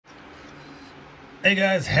Hey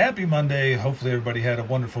guys, happy Monday. Hopefully everybody had a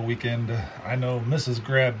wonderful weekend. I know Mrs.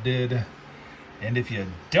 Grab did. And if you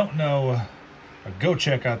don't know, go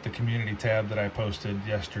check out the community tab that I posted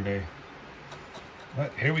yesterday.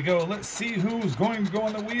 But here we go. Let's see who's going to go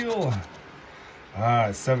on the wheel.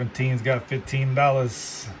 17's got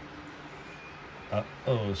 $15.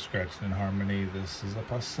 Uh-oh, scratching in harmony. This is a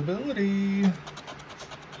possibility.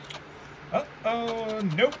 Uh-oh,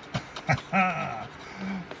 nope.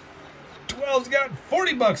 12's got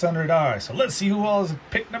 $40 under it. All right, so let's see who all is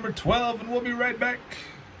pick number 12, and we'll be right back.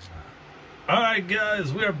 All right,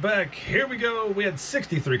 guys, we are back. Here we go. We had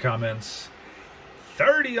 63 comments,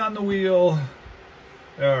 30 on the wheel.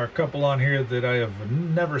 There are a couple on here that I have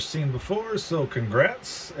never seen before, so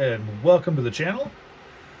congrats and welcome to the channel.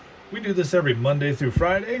 We do this every Monday through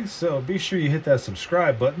Friday, so be sure you hit that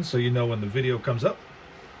subscribe button so you know when the video comes up.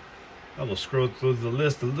 I will scroll through the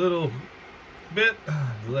list a little bit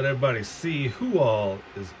to let everybody see who all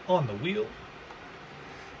is on the wheel.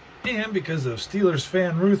 And because of Steelers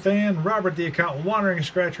fan Ruth Ann, Robert the Accountant, Wandering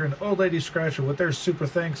Scratcher, and Old Lady Scratcher with their super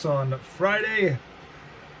thanks on Friday,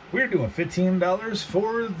 we're doing $15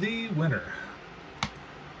 for the winner.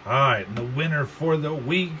 Alright, and the winner for the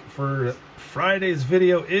week for Friday's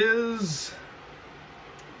video is,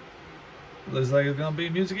 looks like it's gonna be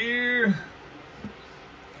Music Ear.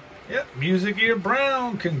 Yep, Music Ear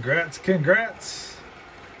Brown. Congrats.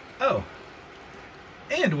 Oh,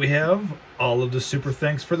 and we have all of the super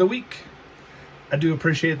thanks for the week. I do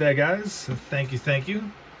appreciate that, guys. Thank you.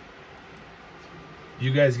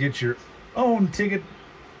 You guys get your own ticket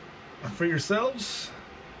for yourselves.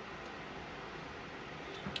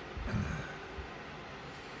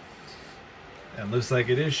 And looks like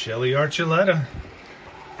it is Shelly Archuleta.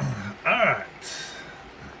 Alright.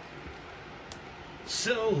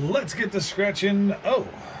 So let's get to scratching. Oh,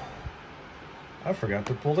 I forgot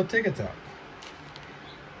to pull the tickets out.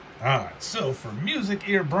 Alright, so for Music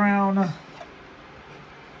Ear Brown,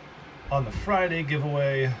 on the Friday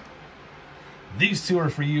giveaway, these two are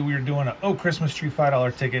for you. We are doing an Oh Christmas Tree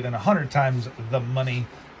 $5 ticket and 100 times the money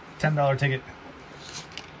 $10 ticket.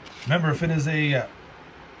 Remember, if it is a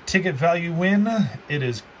ticket value win, it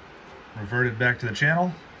is reverted back to the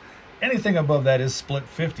channel. Anything above that is split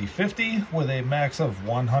 50-50 with a max of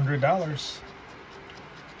 $100.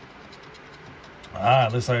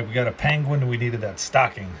 Looks like we got a penguin and we needed that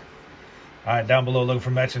stocking. Alright, down below, looking for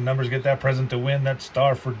matching numbers. Get that present to win, that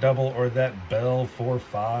star for double, or that bell for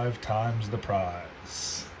 5 times the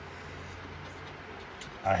prize.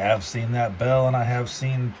 I have seen that bell and I have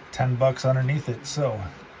seen $10 underneath it, so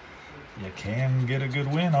you can get a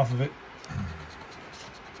good win off of it.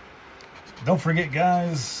 Don't forget,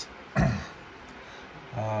 guys,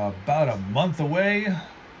 about a month away,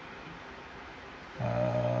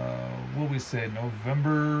 what we say,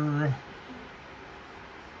 November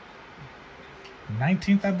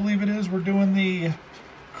 19th, I believe it is, we're doing the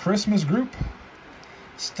Christmas group.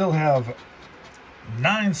 Still have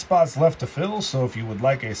 9 spots left to fill, so if you would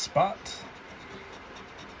like a spot,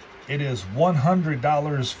 it is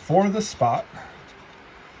 $100 for the spot.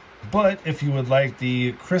 But if you would like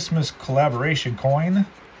the Christmas collaboration coin,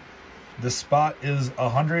 the spot is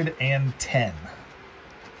 $110.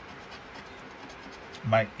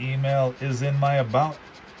 My email is in my About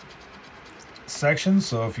section,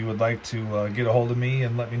 so if you would like to get a hold of me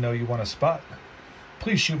and let me know you want a spot,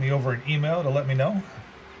 please shoot me over an email to let me know.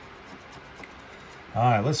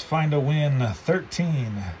 Alright, let's find a win.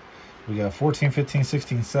 13. We got 14, 15,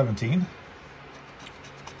 16, 17.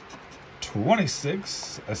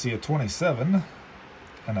 26. I see a 27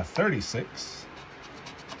 and a 36.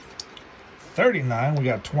 39. We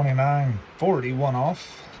got 29, 40, one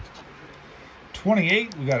off.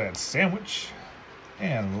 28. We got a sandwich.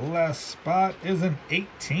 And last spot is an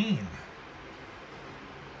 18.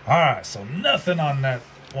 Alright, so nothing on that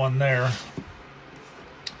one there.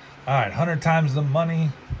 Alright, 100 times the money.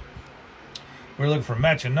 We're looking for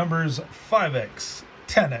matching numbers: 5x,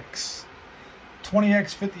 10x,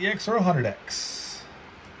 20x, 50x, or 100x.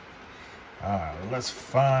 Alright, let's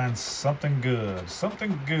find something good.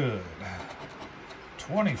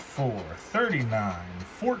 24, 39,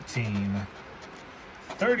 14,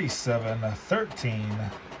 37, 13,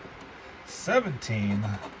 17,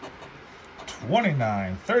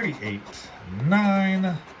 29, 38,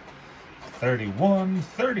 9, 31,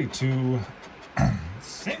 32,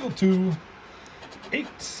 single 2, 8,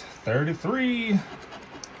 33,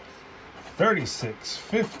 36,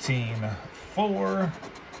 15, 4,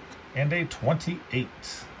 and a 28.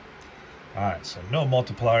 Alright, so no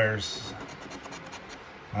multipliers.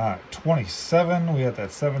 Alright, 27, we got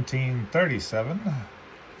that 17, 37,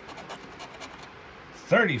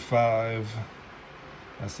 35,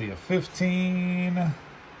 I see a 15.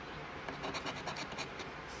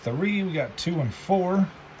 3, we got 2 and 4.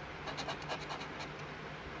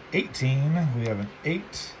 18, we have an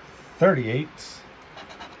 8. 38.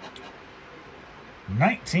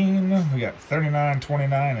 19, we got 39,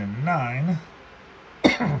 29, and 9.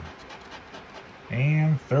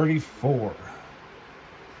 And 34.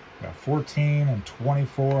 We got 14 and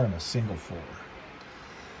 24 and a single 4.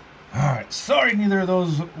 Alright, sorry neither of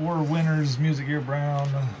those were winners, Music Gear Brown.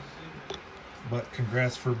 But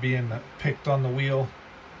congrats for being picked on the wheel.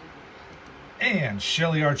 And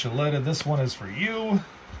Shelly Archuleta, this one is for you.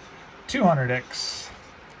 200X.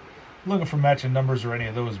 Looking for matching numbers or any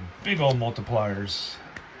of those big old multipliers.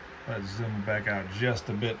 Let's zoom back out just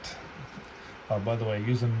a bit. Oh, by the way,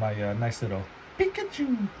 using my nice little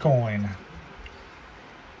Pikachu coin.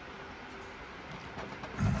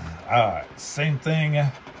 Alright, same thing.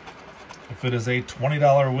 If it is a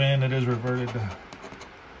 $20 win, it is reverted.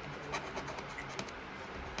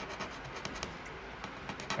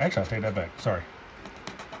 Actually, I'll take that back. Sorry.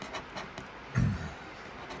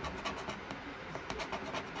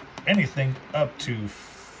 Anything up to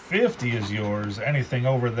 50 is yours. Anything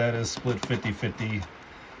over that is split 50-50.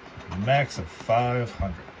 Max of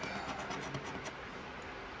 500.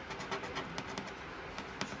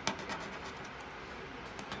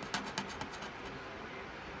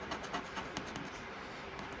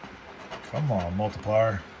 Come on,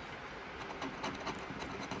 multiplier.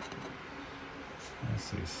 Let's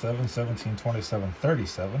see, 7, 17, 27,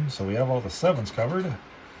 37. So we have all the 7s covered.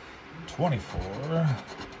 24.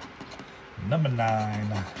 Number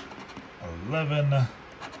 9. 11.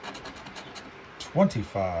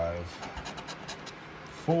 25.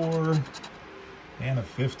 4. And a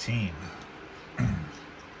 15.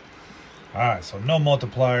 Alright, so no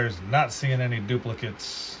multipliers. Not seeing any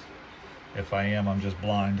duplicates. If I am, I'm just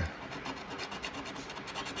blind.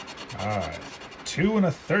 Alright, 2 and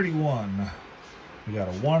a 31. We got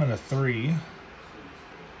a 1 and a 3.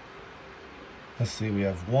 Let's see, we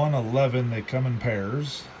have 1, 11. They come in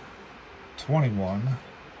pairs. 21.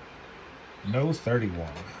 No 31.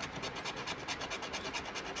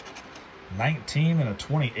 19 and a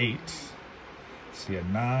 28. See a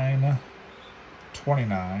 9.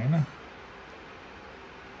 29.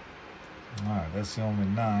 Alright, that's the only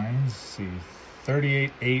 9s. See,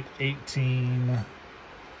 38, 8, 18.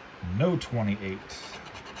 No 28.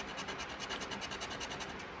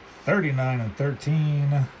 39 and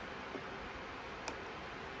 13.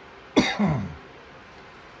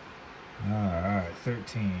 Alright,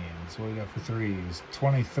 13. So what do we got for 3s?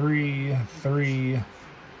 23, 3.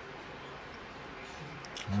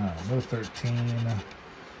 Alright, no 13.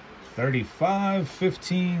 35,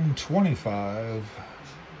 15, 25.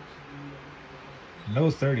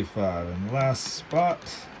 No 35. And the last spot,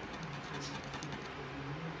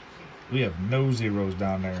 we have no zeros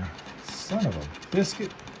down there. Son of a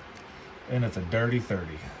biscuit. And it's a dirty 30.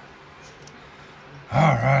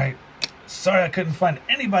 Alright. Sorry I couldn't find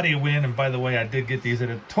anybody to win. And by the way, I did get these at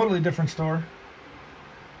a totally different store.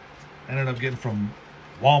 Ended up getting from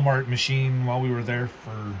Walmart machine while we were there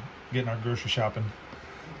for getting our grocery shopping.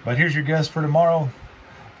 But here's your guess for tomorrow.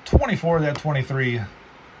 24 of that 23.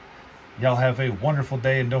 Y'all have a wonderful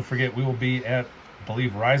day. And don't forget, we will be at, I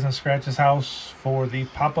believe, Rise and Scratch's house for the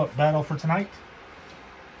pop-up battle for tonight.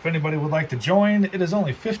 If anybody would like to join, it is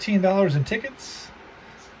only $15 in tickets.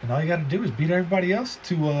 And all you got to do is beat everybody else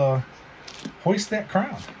to hoist that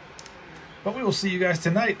crown. But we will see you guys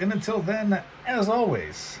tonight. And until then, as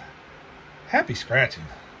always, happy scratching.